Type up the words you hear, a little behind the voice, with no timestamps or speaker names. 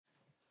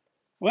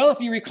Well,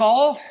 if you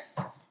recall,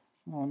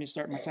 let me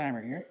start my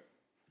timer here.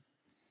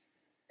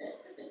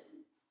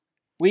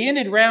 We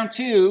ended round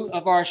 2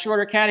 of our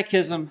shorter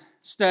catechism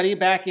study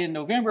back in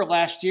November of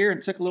last year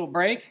and took a little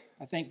break.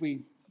 I think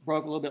we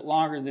broke a little bit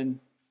longer than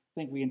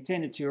I think we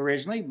intended to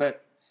originally,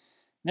 but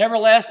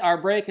nevertheless, our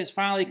break has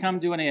finally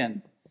come to an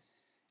end.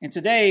 And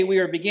today we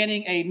are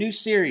beginning a new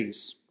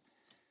series.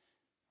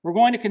 We're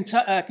going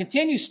to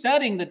continue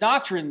studying the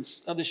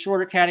doctrines of the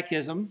shorter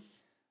catechism,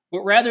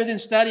 but rather than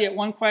study it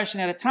one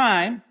question at a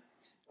time,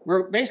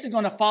 we're basically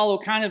going to follow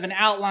kind of an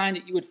outline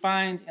that you would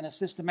find in a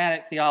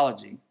systematic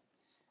theology.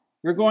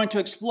 We're going to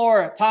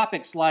explore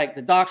topics like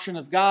the doctrine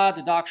of God,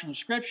 the doctrine of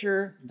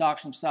Scripture, the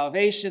doctrine of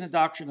salvation, the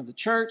doctrine of the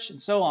church, and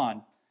so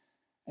on.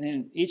 And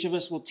then each of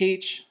us will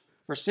teach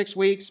for 6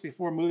 weeks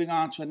before moving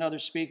on to another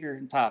speaker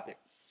and topic.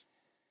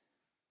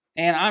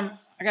 And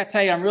I got to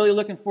tell you, I'm really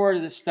looking forward to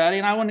this study,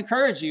 and I want to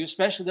encourage you,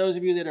 especially those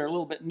of you that are a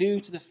little bit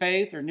new to the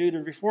faith or new to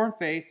Reformed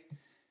faith,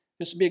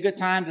 this would be a good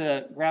time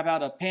to grab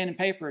out a pen and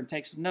paper and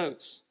take some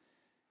notes,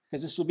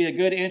 because this will be a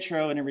good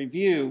intro and a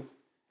review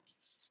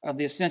of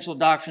the essential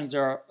doctrines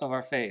of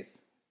our faith.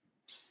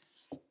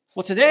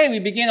 Well, today we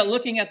begin at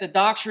looking at the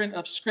doctrine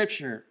of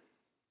Scripture.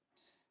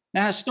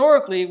 Now,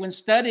 historically, when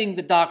studying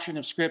the doctrine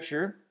of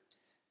Scripture,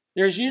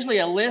 there's usually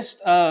a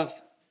list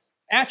of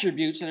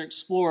attributes that are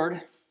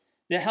explored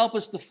that help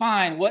us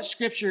define what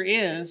Scripture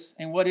is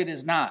and what it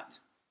is not.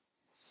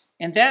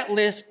 And that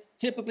list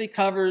typically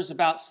covers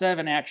about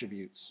 7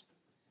 attributes.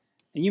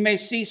 And you may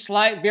see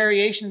slight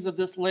variations of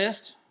this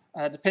list,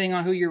 depending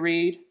on who you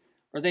read,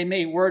 or they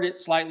may word it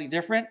slightly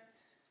different,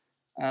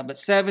 but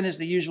 7 is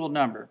the usual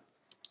number.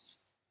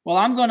 Well,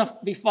 I'm going to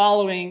be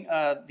following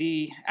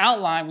the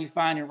outline we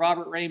find in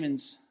Robert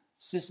Raymond's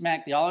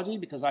Systematic Theology,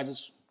 because I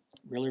just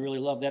really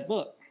love that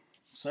book.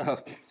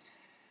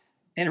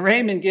 And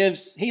Raymond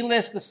he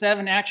lists the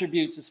 7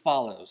 attributes as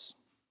follows.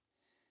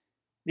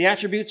 The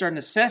attributes are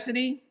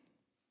necessity,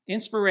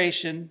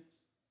 inspiration,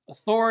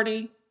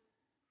 authority,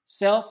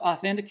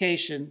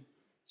 self-authentication,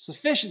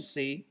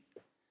 sufficiency,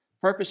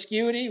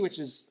 perspicuity, which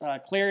is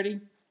clarity,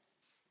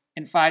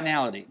 and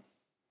finality.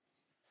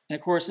 And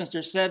of course, since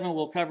there's 7,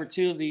 we'll cover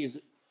 2 of these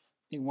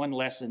in one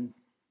lesson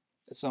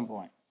at some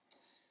point.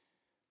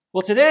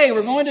 Well, today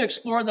we're going to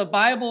explore the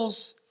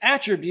Bible's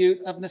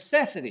attribute of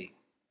necessity.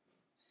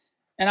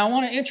 And I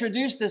want to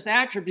introduce this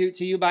attribute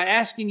to you by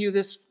asking you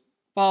this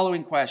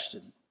following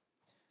question.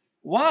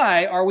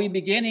 Why are we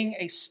beginning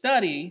a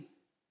study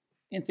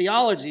in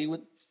theology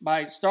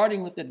by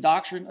starting with the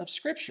doctrine of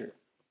Scripture?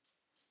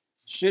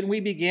 Shouldn't we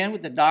begin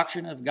with the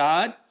doctrine of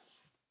God?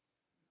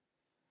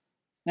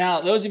 Now,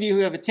 those of you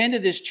who have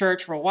attended this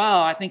church for a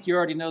while, I think you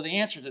already know the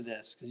answer to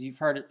this because you've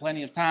heard it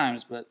plenty of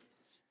times. But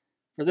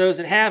for those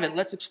that haven't,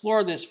 let's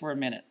explore this for a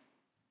minute.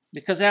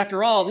 Because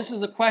after all, this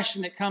is a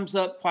question that comes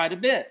up quite a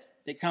bit.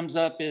 It comes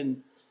up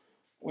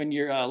when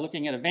you're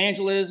looking at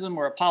evangelism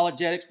or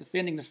apologetics,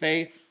 defending the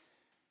faith.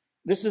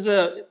 This is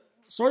a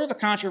sort of a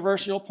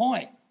controversial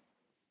point.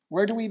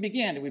 Where do we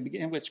begin? Do we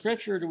begin with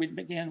Scripture or do we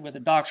begin with the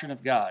doctrine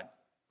of God?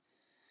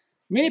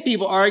 Many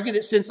people argue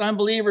that since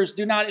unbelievers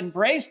do not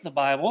embrace the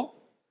Bible,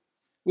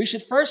 we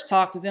should first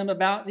talk to them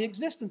about the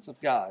existence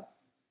of God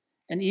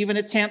and even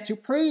attempt to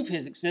prove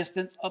his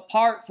existence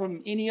apart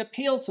from any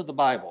appeal to the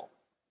Bible.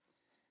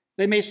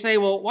 They may say,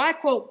 well, why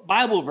quote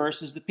Bible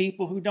verses to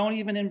people who don't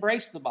even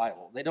embrace the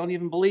Bible? They don't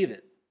even believe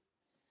it.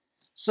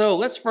 So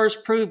let's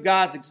first prove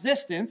God's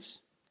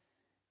existence,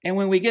 and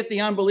when we get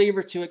the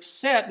unbeliever to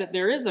accept that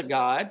there is a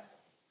God,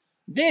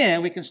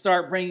 then we can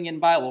start bringing in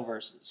Bible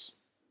verses.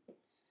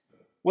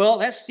 Well,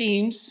 that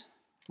seems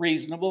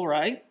reasonable,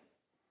 right?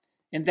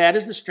 And that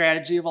is the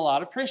strategy of a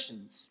lot of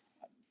Christians,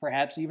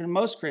 perhaps even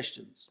most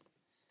Christians.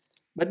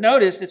 But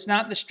notice, it's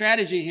not the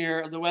strategy here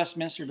of the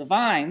Westminster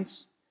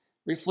Divines,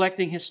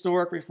 reflecting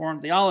historic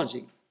Reformed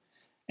theology.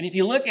 And if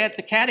you look at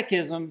the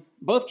catechism,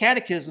 both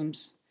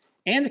catechisms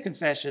and the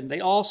confession, they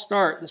all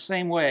start the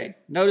same way.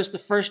 Notice the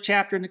first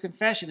chapter in the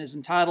confession is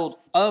entitled,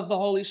 Of the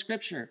Holy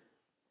Scripture,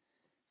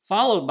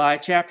 followed by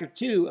chapter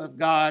 2 of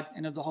God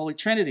and of the Holy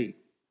Trinity.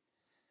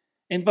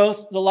 In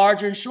both the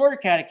larger and shorter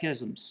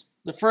catechisms,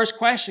 the first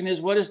question is,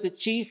 what is the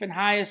chief and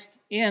highest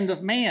end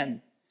of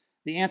man?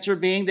 The answer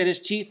being that his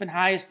chief and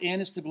highest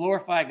end is to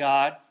glorify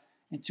God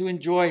and to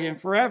enjoy him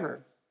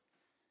forever.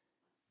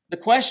 The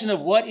question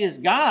of what is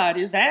God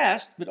is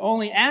asked, but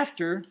only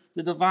after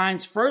the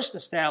divines first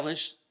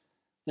establish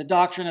the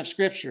doctrine of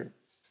Scripture.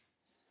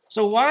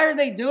 So why are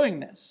they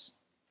doing this?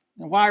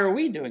 And why are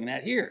we doing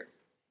that here?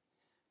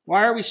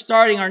 Why are we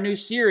starting our new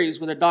series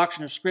with a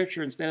doctrine of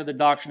Scripture instead of the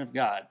doctrine of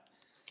God?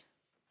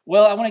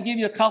 Well, I want to give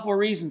you a couple of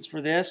reasons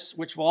for this,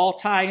 which will all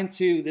tie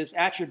into this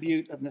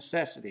attribute of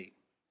necessity.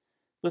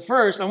 But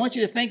first, I want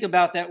you to think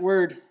about that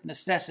word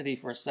necessity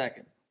for a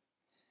second.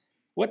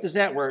 What does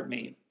that word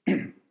mean?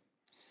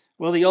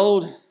 Well, the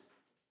old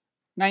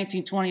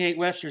 1928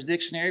 Webster's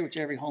Dictionary, which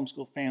every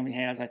homeschool family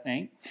has, I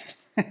think,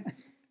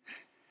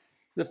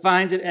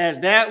 defines it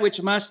as that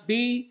which must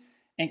be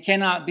and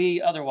cannot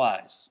be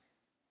otherwise,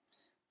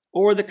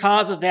 or the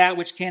cause of that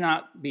which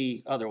cannot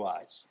be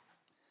otherwise.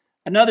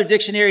 Another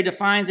dictionary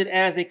defines it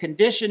as a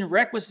condition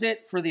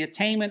requisite for the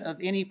attainment of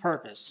any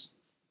purpose.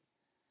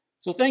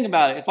 So think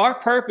about it. If our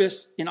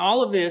purpose in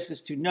all of this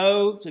is to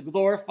know, to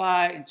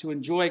glorify, and to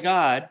enjoy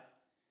God,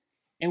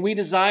 and we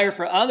desire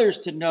for others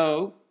to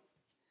know,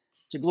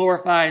 to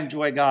glorify and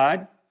enjoy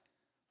God,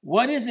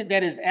 what is it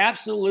that is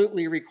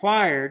absolutely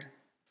required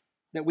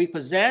that we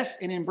possess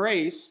and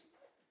embrace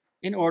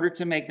in order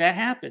to make that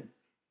happen?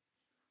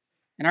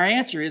 And our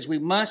answer is we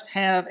must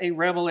have a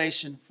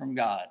revelation from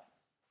God.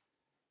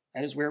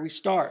 That is where we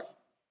start.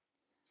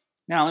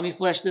 Now, let me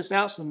flesh this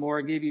out some more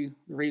and give you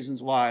the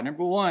reasons why.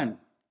 Number one,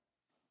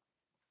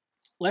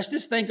 let's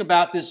just think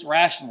about this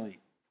rationally,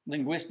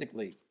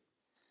 linguistically.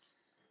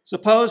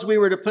 Suppose we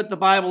were to put the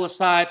Bible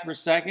aside for a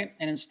second,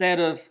 and instead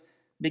of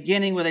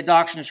beginning with a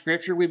doctrine of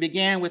Scripture, we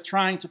began with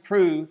trying to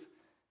prove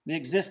the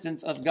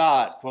existence of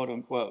God, quote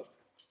unquote.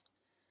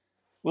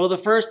 Well, the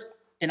first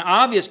and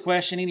obvious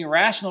question any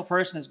rational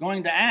person is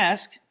going to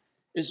ask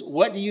is,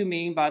 what do you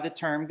mean by the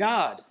term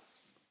God?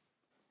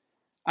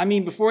 I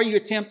mean, before you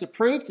attempt to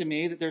prove to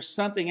me that there's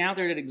something out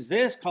there that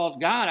exists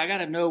called God, I got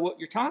to know what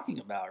you're talking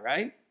about,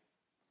 right?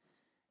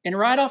 And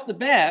right off the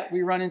bat,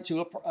 we run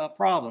into a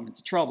problem,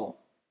 into trouble.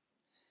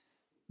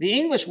 The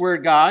English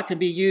word God can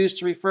be used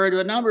to refer to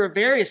a number of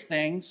various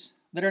things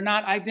that are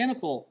not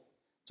identical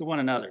to one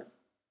another.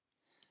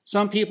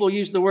 Some people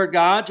use the word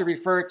God to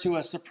refer to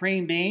a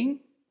supreme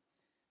being,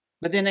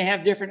 but then they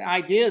have different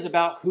ideas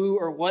about who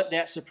or what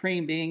that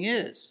supreme being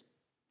is.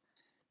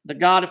 The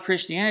God of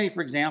Christianity,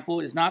 for example,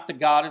 is not the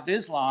God of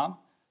Islam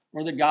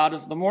or the God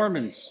of the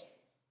Mormons.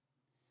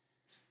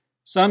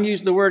 Some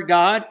use the word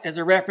God as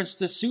a reference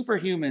to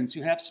superhumans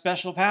who have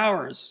special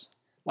powers,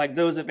 like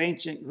those of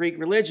ancient Greek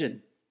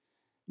religion.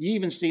 You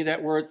even see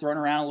that word thrown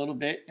around a little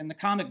bit in the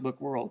comic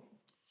book world.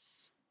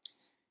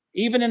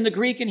 Even in the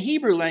Greek and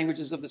Hebrew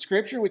languages of the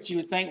Scripture, which you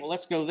would think, well,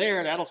 let's go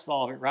there, that'll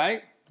solve it,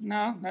 right?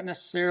 No, not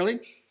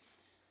necessarily.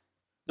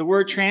 The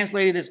word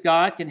translated as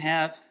God can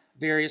have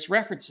various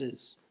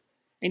references.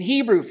 In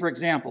Hebrew, for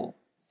example,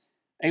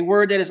 a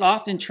word that is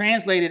often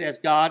translated as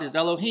God is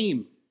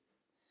Elohim.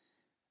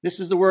 This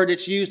is the word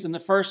that's used in the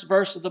first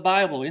verse of the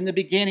Bible. In the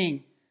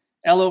beginning,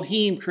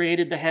 Elohim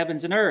created the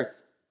heavens and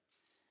earth.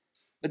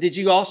 But did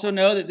you also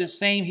know that this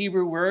same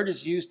Hebrew word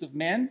is used of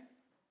men?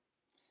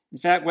 In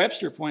fact,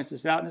 Webster points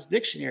this out in his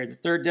dictionary. The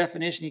third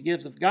definition he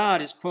gives of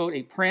God is, quote,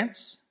 a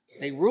prince,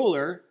 a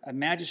ruler, a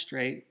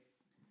magistrate,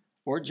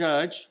 or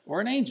judge, or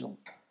an angel.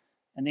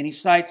 And then he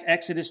cites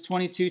Exodus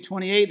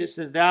 22:28 that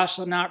says, thou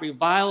shalt not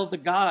revile the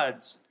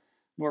gods,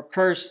 nor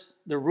curse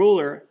the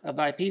ruler of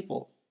thy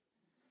people.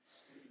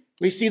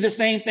 We see the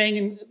same thing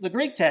in the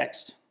Greek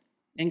text.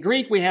 In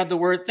Greek, we have the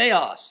word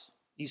theos.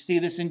 You see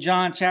this in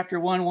John chapter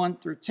 1, 1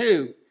 through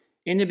 2.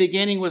 In the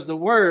beginning was the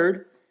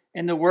Word,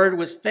 and the Word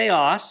was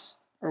theos,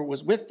 or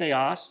was with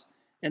theos,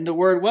 and the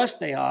Word was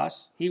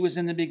theos. He was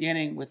in the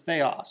beginning with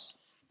theos.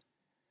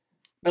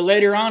 But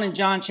later on in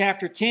John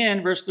chapter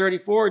 10, verse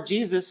 34,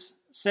 Jesus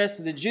says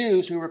to the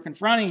Jews who were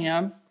confronting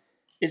him,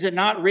 is it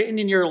not written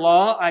in your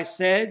law, I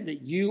said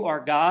that you are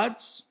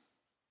gods?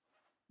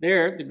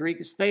 There, the Greek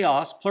is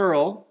theos,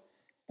 plural.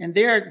 And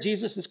there,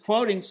 Jesus is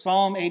quoting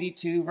Psalm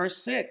 82, verse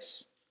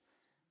 6,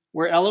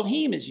 where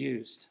Elohim is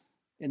used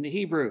in the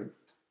Hebrew.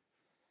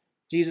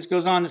 Jesus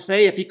goes on to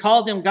say, if he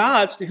called them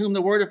gods to whom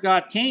the word of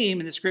God came,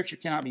 and the scripture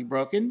cannot be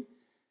broken,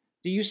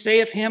 do you say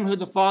of him who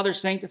the Father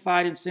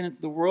sanctified and sent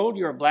into the world,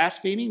 you are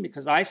blaspheming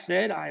because I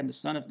said I am the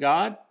Son of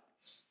God?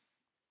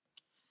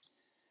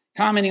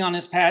 Commenting on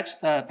this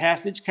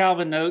passage,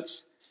 Calvin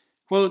notes,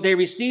 quote, they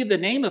receive the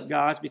name of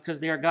gods because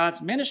they are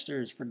God's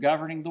ministers for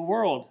governing the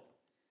world.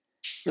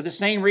 For the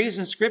same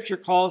reason, Scripture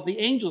calls the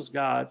angels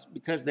gods,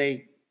 because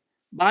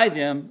by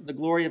them, the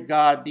glory of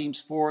God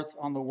beams forth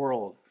on the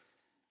world.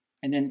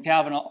 And then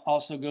Calvin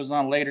also goes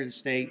on later to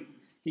state,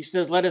 he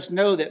says, let us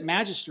know that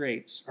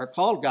magistrates are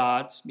called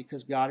gods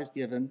because God has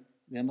given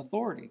them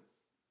authority.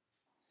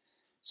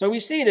 So we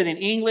see that in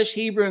English,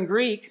 Hebrew, and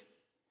Greek,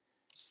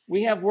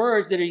 we have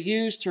words that are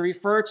used to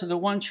refer to the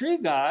one true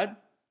God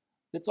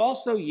that's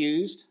also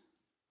used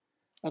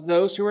of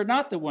those who are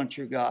not the one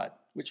true God,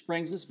 which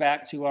brings us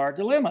back to our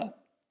dilemma.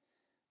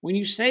 When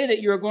you say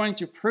that you're going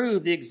to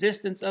prove the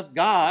existence of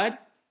God,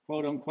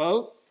 quote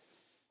unquote,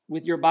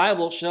 with your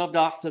Bible shoved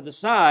off to the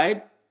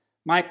side,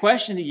 my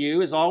question to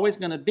you is always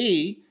going to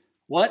be,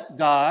 what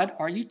God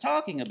are you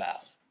talking about?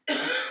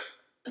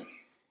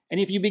 And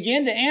if you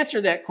begin to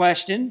answer that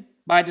question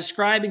by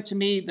describing to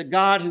me the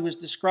God who is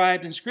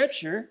described in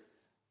Scripture,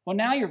 well,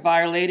 now you're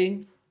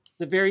violating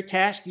the very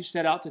task you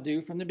set out to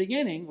do from the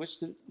beginning, which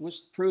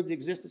was to prove the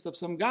existence of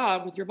some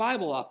God with your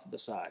Bible off to the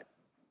side.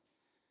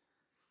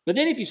 But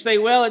then if you say,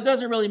 well, it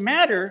doesn't really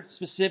matter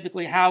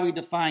specifically how we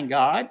define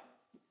God,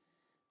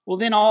 well,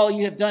 then all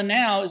you have done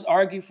now is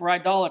argue for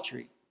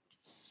idolatry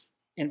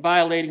and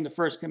violating the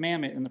first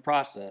commandment in the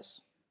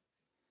process.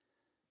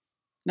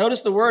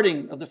 Notice the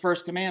wording of the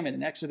first commandment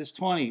in Exodus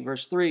 20,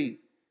 verse 3.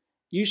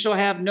 You shall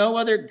have no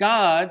other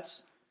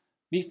gods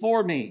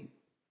before me.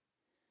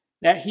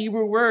 That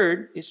Hebrew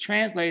word is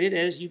translated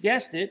as, you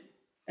guessed it,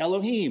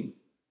 Elohim.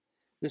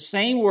 the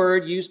same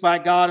word used by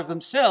God of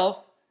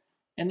himself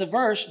in the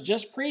verse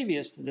just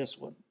previous to this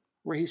one,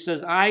 where he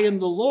says, I am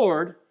the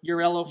Lord,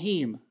 your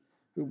Elohim,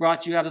 who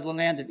brought you out of the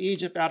land of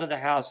Egypt, out of the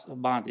house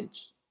of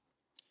bondage.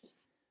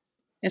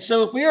 And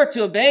so if we are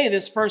to obey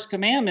this first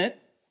commandment,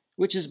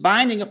 which is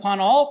binding upon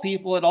all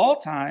people at all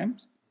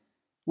times,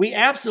 we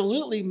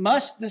absolutely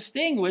must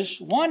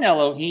distinguish one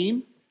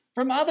Elohim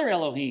from other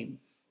Elohim.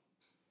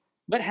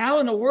 But how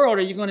in the world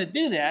are you going to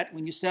do that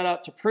when you set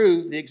out to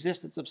prove the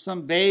existence of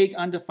some vague,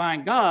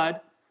 undefined God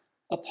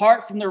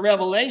apart from the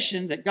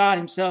revelation that God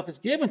himself has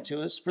given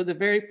to us for the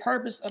very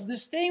purpose of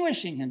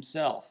distinguishing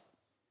himself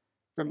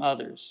from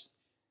others?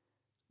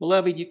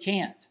 Beloved, you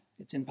can't.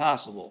 It's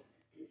impossible.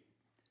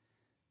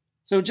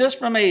 So just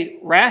from a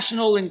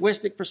rational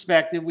linguistic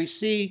perspective, we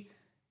see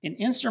an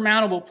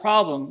insurmountable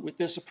problem with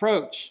this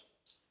approach.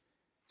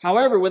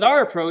 However, with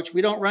our approach,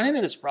 we don't run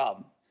into this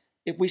problem.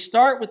 If we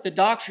start with the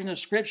doctrine of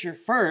Scripture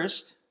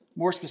first,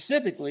 more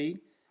specifically,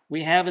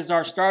 we have as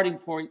our starting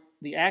point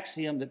the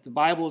axiom that the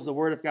Bible is the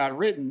Word of God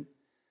written.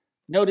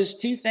 Notice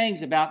two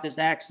things about this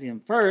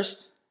axiom.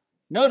 First,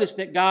 notice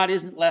that God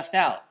isn't left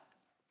out.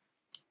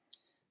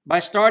 By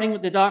starting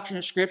with the doctrine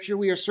of Scripture,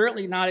 we are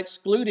certainly not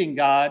excluding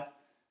God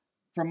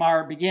from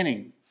our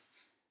beginning.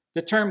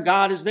 The term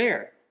God is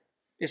there.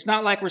 It's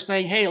not like we're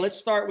saying, hey, let's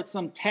start with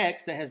some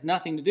text that has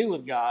nothing to do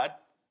with God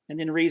and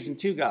then reason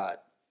to God.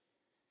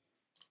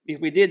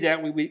 If we did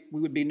that, we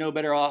would be no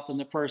better off than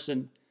the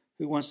person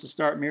who wants to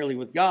start merely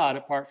with God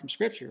apart from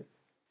Scripture.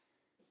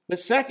 But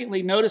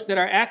secondly, notice that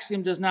our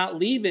axiom does not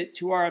leave it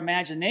to our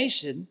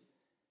imagination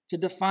to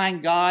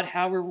define God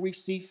however we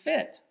see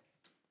fit.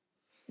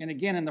 And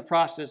again, in the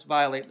process,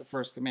 violate the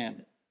first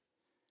commandment.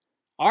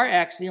 Our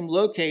axiom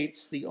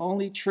locates the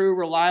only true,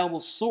 reliable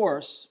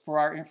source for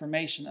our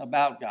information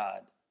about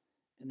God,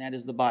 and that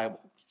is the Bible.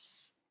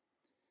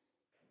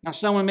 Now,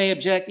 someone may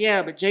object,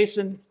 yeah, but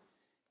Jason,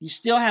 you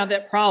still have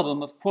that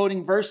problem of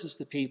quoting verses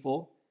to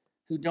people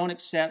who don't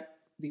accept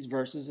these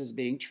verses as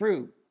being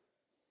true.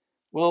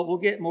 Well, we'll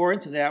get more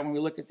into that when we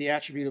look at the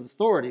attribute of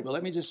authority, but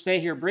let me just say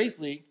here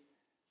briefly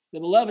that,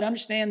 beloved,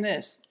 understand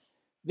this.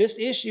 This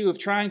issue of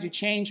trying to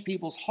change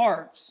people's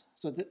hearts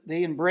so that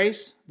they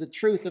embrace the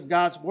truth of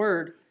God's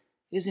word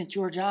isn't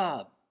your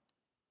job.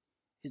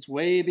 It's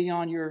way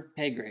beyond your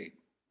pay grade.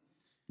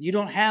 You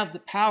don't have the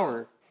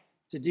power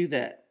to do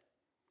that.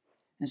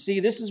 And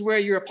see, this is where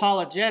your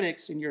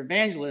apologetics and your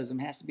evangelism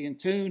has to be in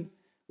tune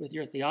with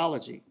your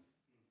theology.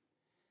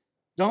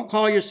 Don't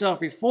call yourself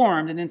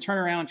reformed and then turn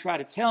around and try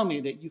to tell me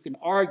that you can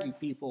argue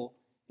people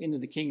into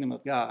the kingdom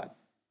of God.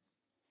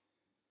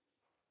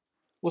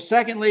 Well,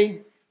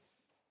 secondly,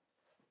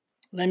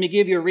 let me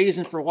give you a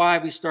reason for why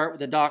we start with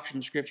the doctrine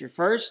of Scripture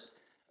first,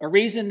 a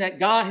reason that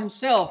God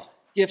himself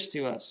gives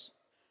to us.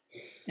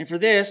 And for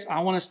this,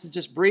 I want us to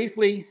just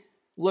briefly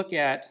look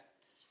at,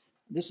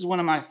 this is one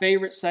of my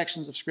favorite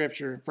sections of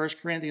Scripture, 1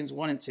 Corinthians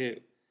 1 and 2.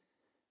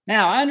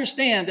 Now, I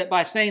understand that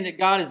by saying that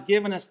God has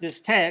given us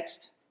this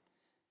text,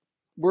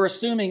 we're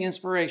assuming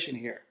inspiration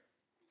here.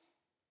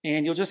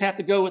 And you'll just have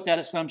to go with that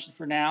assumption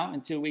for now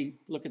until we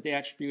look at the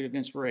attribute of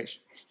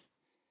inspiration,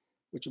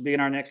 which will be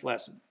in our next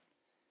lesson.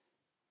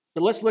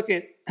 But let's look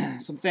at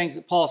some things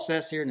that Paul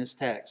says here in this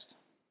text.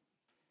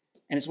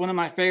 And it's one of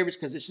my favorites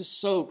because it's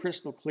just so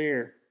crystal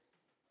clear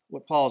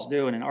what Paul's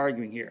doing and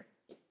arguing here.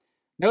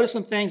 Notice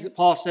some things that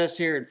Paul says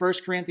here in 1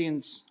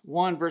 Corinthians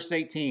 1, verse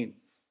 18.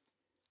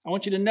 I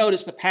want you to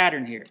notice the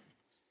pattern here.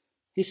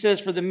 He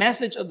says, for the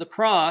message of the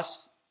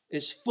cross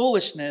is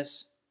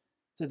foolishness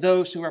to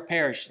those who are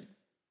perishing.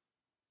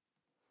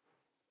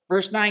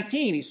 Verse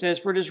 19, he says,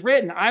 for it is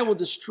written, I will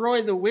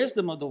destroy the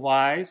wisdom of the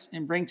wise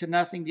and bring to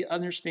nothing the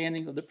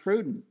understanding of the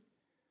prudent.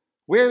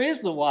 Where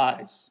is the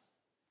wise?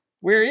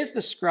 Where is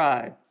the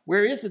scribe?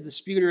 Where is the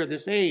disputer of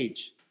this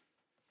age?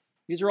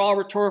 These are all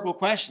rhetorical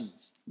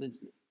questions. The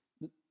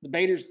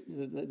debaters,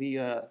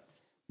 the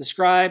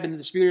scribe and the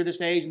disputer of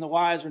this age and the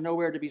wise are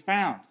nowhere to be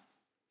found.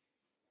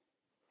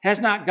 Has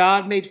not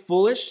God made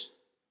foolish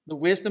the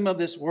wisdom of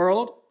this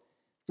world?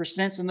 For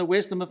since in the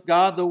wisdom of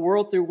God, the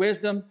world through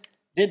wisdom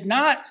did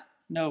not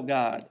know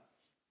God.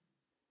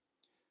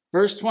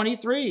 Verse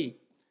 23,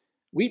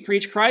 we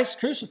preach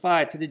Christ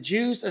crucified, to the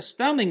Jews a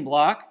stumbling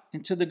block,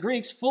 and to the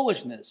Greeks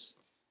foolishness.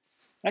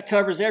 That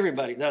covers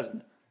everybody,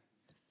 doesn't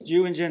it?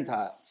 Jew and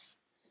Gentile.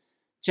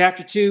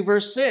 Chapter 2,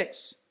 verse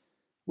 6,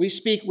 we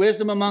speak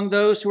wisdom among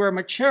those who are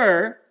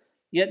mature,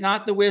 yet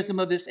not the wisdom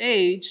of this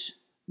age,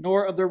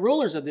 nor of the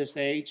rulers of this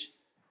age,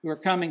 who are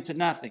coming to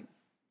nothing.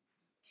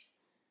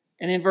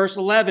 And in verse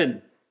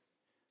 11,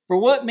 for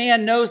what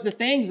man knows the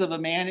things of a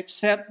man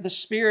except the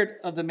spirit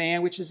of the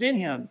man which is in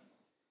him?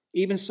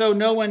 Even so,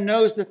 no one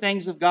knows the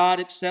things of God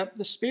except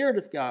the Spirit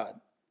of God.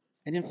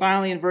 And then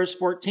finally in verse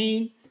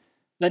 14,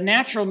 the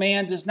natural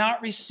man does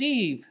not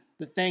receive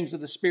the things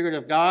of the Spirit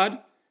of God,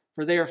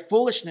 for they are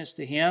foolishness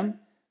to him,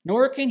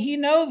 nor can he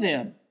know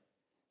them,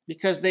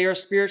 because they are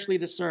spiritually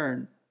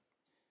discerned.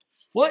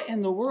 What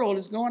in the world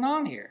is going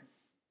on here?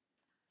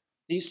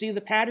 Do you see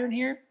the pattern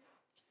here?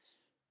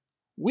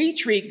 We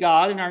treat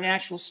God in our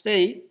natural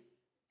state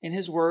in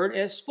his word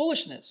as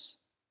foolishness.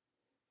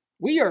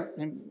 We're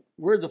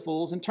the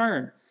fools in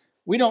turn.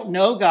 We don't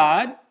know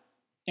God,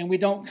 and we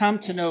don't come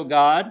to know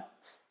God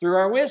through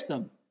our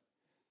wisdom.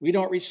 We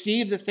don't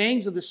receive the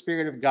things of the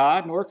Spirit of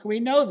God, nor can we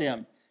know them.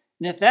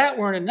 And if that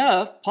weren't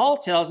enough, Paul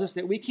tells us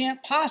that we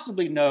can't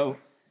possibly know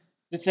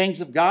the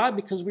things of God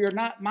because we are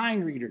not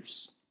mind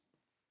readers.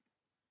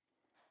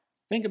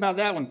 Think about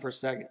that one for a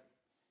second.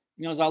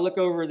 As I look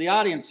over the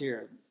audience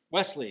here,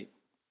 Wesley,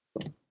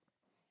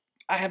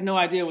 I have no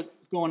idea what's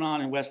going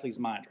on in Wesley's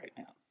mind right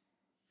now.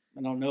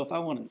 I don't know if I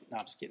want to. No,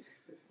 I'm just kidding.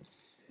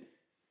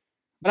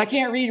 But I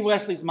can't read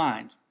Wesley's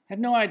mind. I have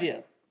no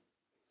idea.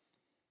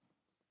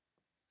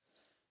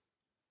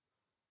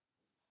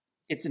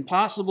 It's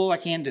impossible. I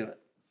can't do it.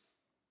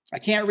 I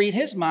can't read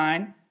his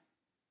mind.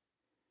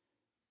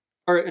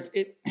 Or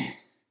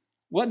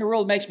what in the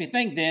world makes me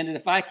think then that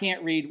if I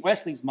can't read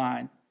Wesley's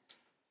mind,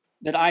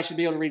 that I should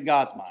be able to read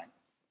God's mind?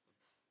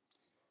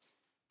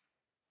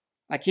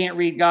 I can't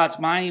read God's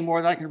mind any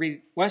more than I can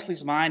read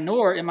Wesley's mind,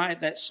 nor am I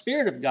that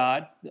Spirit of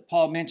God that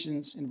Paul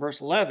mentions in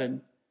verse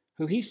 11,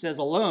 who he says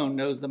alone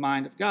knows the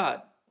mind of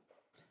God.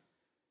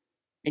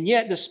 And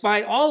yet,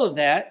 despite all of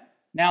that,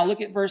 now look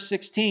at verse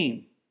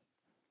 16.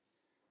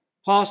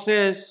 Paul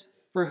says,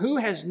 "For who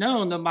has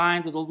known the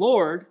mind of the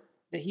Lord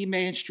that he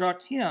may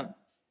instruct him?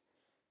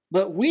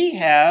 But we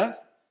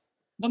have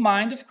the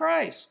mind of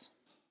Christ."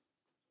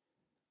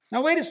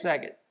 Now, wait a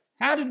second.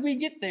 How did we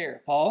get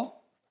there, Paul?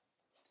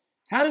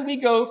 How did we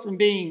go from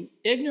being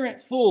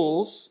ignorant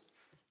fools,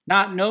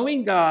 not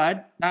knowing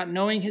God, not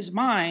knowing his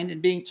mind,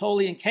 and being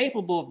totally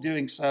incapable of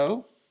doing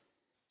so,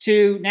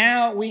 to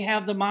now we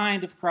have the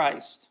mind of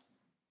Christ?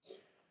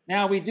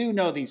 Now we do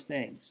know these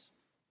things.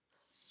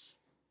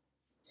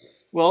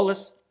 Well,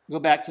 let's go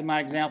back to my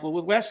example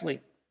with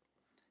Wesley.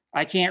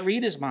 I can't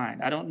read his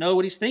mind. I don't know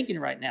what he's thinking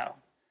right now.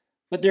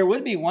 But there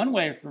would be one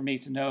way for me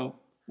to know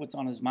what's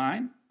on his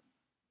mind.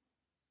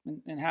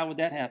 And how would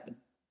that happen?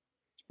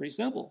 It's pretty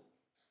simple.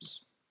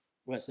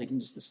 Wesley can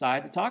just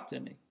decide to talk to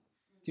me,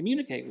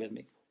 communicate with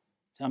me,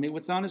 tell me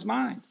what's on his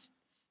mind.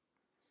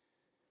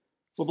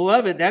 Well,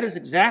 beloved, that is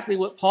exactly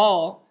what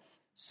Paul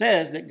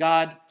says that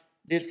God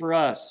did for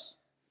us,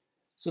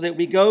 so that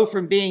we go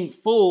from being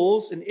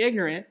fools and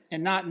ignorant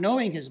and not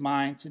knowing his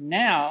mind to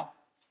now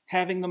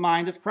having the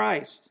mind of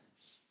Christ.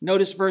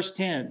 Notice verse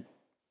 10.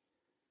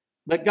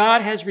 But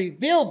God has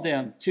revealed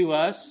them to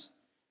us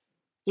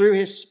through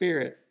his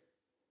Spirit.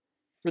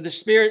 For the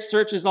Spirit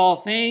searches all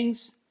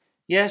things,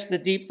 yes, the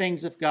deep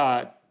things of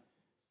God.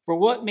 For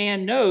what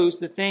man knows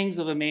the things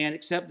of a man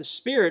except the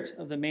spirit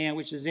of the man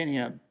which is in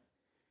him?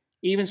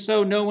 Even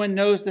so, no one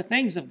knows the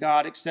things of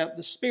God except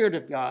the Spirit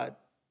of God.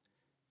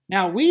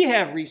 Now we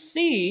have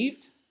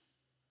received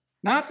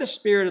not the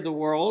spirit of the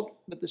world,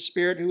 but the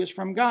Spirit who is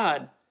from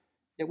God,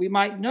 that we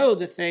might know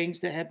the things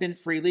that have been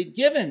freely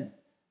given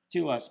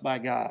to us by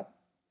God.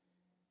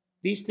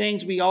 These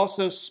things we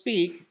also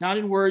speak, not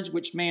in words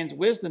which man's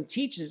wisdom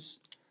teaches,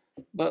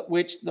 but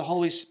which the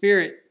Holy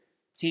Spirit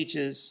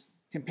teaches,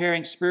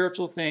 comparing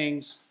spiritual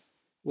things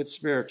with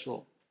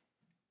spiritual.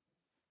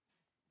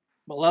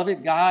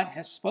 Beloved, God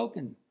has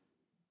spoken.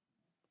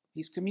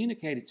 He's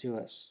communicated to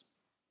us.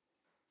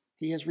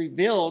 He has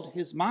revealed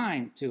his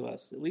mind to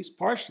us, at least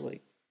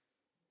partially.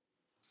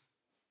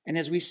 And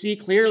as we see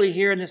clearly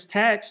here in this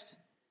text,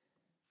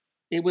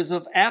 it was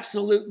of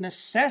absolute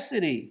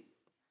necessity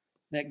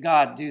that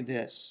God do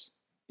this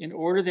in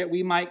order that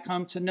we might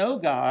come to know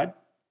God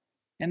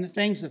and the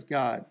things of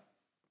God.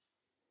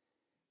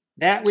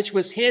 That which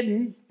was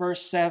hidden,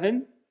 verse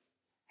 7,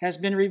 has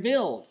been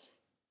revealed.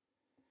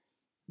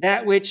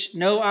 That which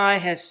no eye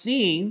has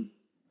seen,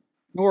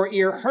 nor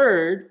ear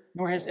heard,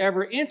 nor has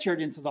ever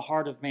entered into the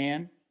heart of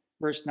man,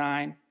 verse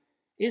 9,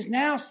 is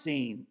now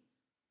seen,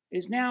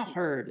 is now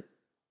heard,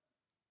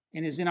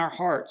 and is in our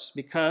hearts,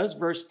 because,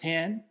 verse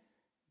 10,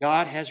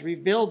 God has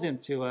revealed them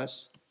to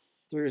us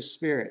through his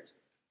Spirit.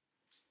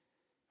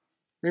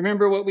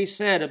 Remember what we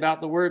said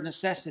about the word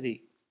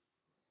necessity.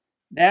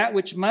 That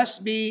which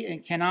must be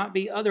and cannot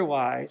be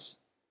otherwise,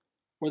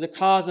 or the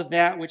cause of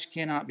that which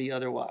cannot be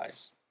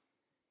otherwise,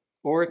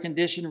 or a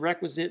condition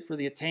requisite for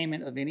the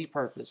attainment of any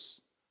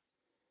purpose.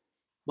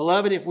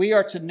 Beloved, if we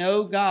are to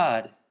know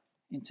God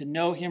and to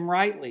know him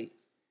rightly,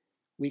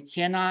 we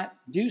cannot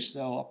do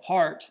so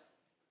apart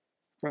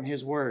from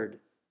his word.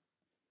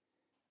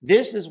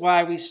 This is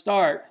why we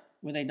start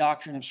with a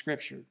doctrine of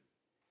Scripture.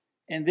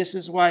 And this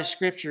is why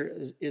Scripture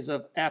is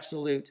of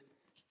absolute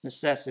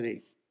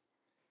necessity.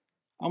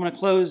 I'm going to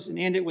close and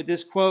end it with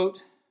this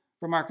quote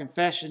from our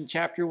confession,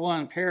 chapter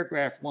 1,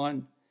 paragraph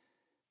 1,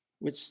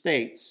 which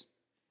states,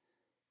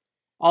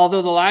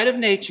 "Although the light of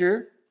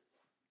nature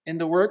and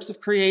the works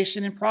of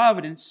creation and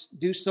providence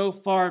do so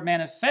far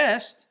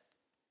manifest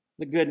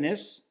the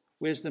goodness,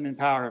 wisdom, and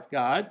power of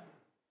God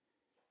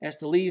as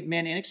to leave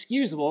men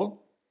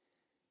inexcusable,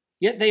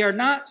 yet they are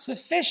not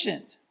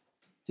sufficient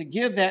to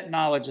give that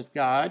knowledge of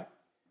God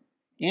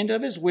and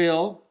of his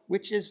will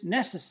which is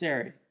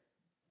necessary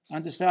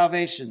unto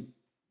salvation.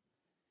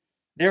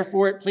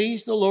 Therefore it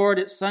pleased the Lord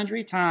at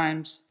sundry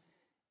times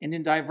and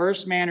in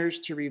diverse manners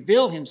to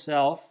reveal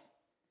himself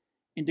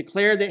and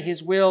declare that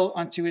his will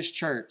unto his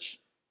church.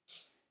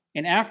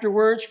 And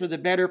afterwards, for the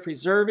better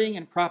preserving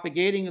and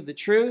propagating of the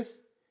truth,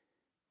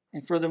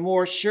 and for the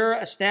more sure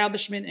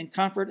establishment and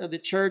comfort of the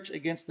church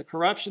against the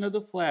corruption of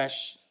the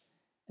flesh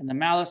and the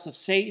malice of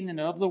Satan and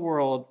of the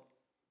world,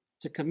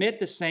 to commit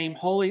the same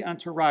wholly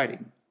unto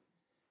writing,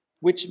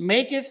 which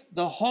maketh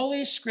the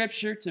holy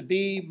scripture to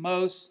be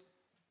most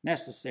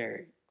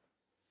necessary.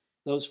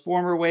 Those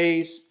former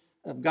ways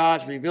of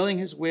God's revealing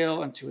his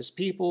will unto his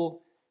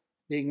people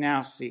being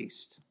now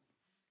ceased.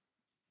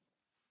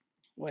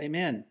 Well,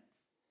 amen.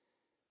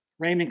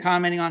 Raymond,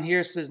 commenting on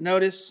here, says,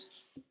 notice,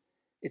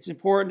 it's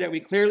important that we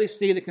clearly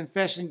see the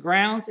confession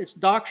grounds its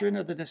doctrine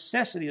of the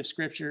necessity of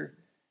Scripture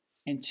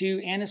in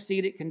two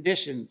antecedent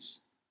conditions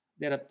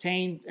that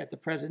obtained at the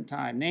present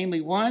time. Namely,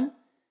 one,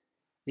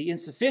 the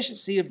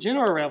insufficiency of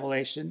general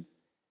revelation,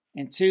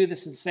 and two, the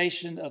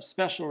cessation of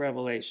special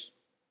revelation.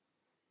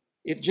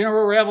 If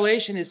general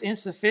revelation is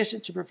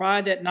insufficient to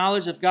provide that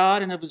knowledge of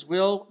God and of his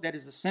will that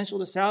is essential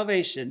to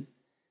salvation,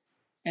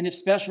 and if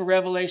special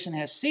revelation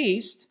has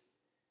ceased,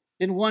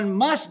 then one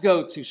must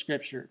go to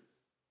Scripture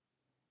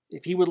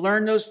if he would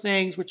learn those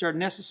things which are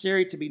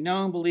necessary to be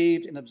known,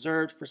 believed, and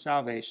observed for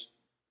salvation.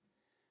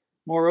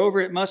 Moreover,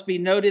 it must be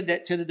noted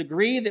that to the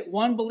degree that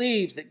one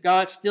believes that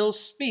God still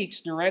speaks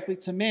directly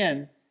to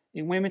men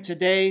and women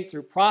today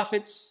through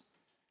prophets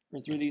or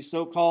through these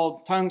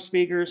so-called tongue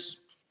speakers,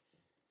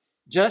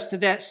 just to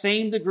that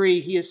same degree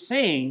he is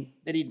saying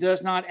that he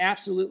does not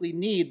absolutely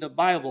need the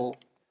Bible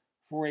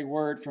for a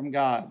word from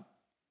God.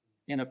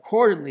 And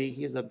accordingly,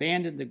 he has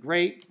abandoned the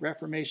great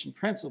Reformation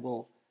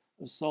principle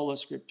of sola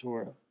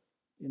scriptura.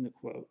 In the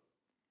quote.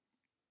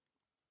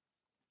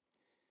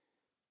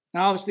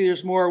 Now, obviously,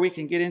 there's more we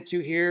can get into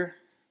here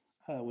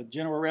with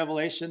general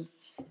revelation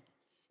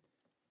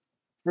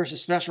versus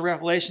special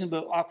revelation,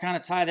 but I'll kind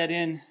of tie that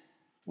in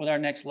with our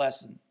next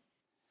lesson.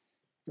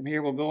 From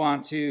here, we'll go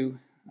on to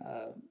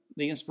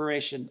the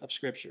inspiration of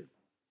Scripture.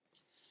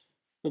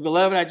 But,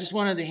 beloved, I just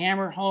wanted to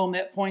hammer home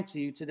that point to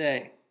you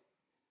today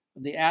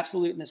of the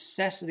absolute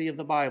necessity of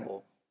the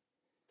Bible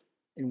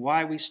and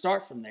why we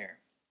start from there.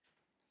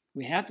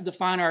 We have to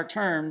define our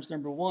terms,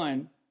 number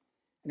one,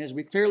 and as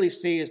we clearly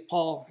see, as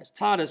Paul has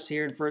taught us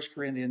here in 1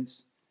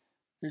 Corinthians,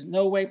 there's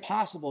no way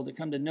possible to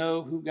come to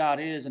know who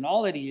God is and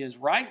all that he is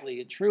rightly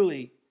and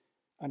truly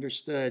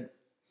understood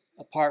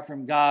apart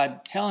from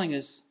God telling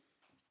us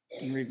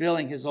and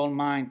revealing his own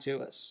mind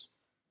to us.